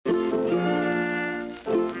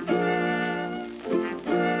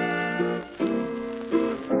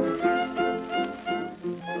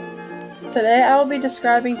Today I will be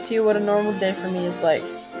describing to you what a normal day for me is like.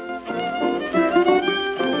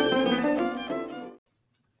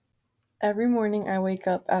 Every morning I wake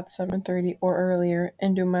up at 7:30 or earlier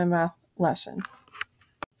and do my math lesson.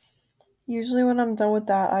 Usually when I'm done with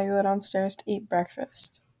that, I go downstairs to eat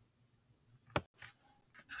breakfast.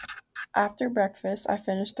 After breakfast, I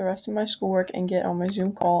finish the rest of my schoolwork and get on my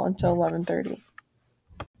Zoom call until 11:30.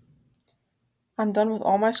 I'm done with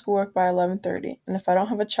all my schoolwork by 11:30, and if I don't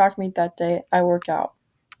have a track meet that day, I work out.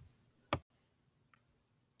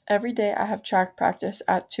 Every day I have track practice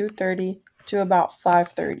at 2:30 to about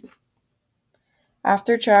 5:30.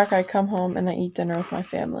 After track, I come home and I eat dinner with my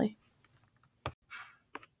family.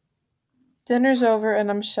 Dinner's over and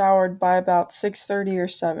I'm showered by about 6:30 or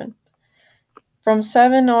 7. From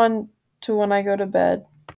 7 on to when I go to bed.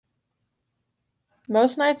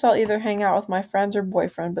 Most nights I'll either hang out with my friends or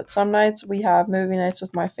boyfriend, but some nights we have movie nights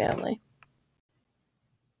with my family.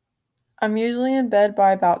 I'm usually in bed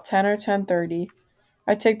by about 10 or 10:30.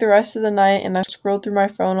 I take the rest of the night and I scroll through my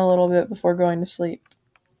phone a little bit before going to sleep.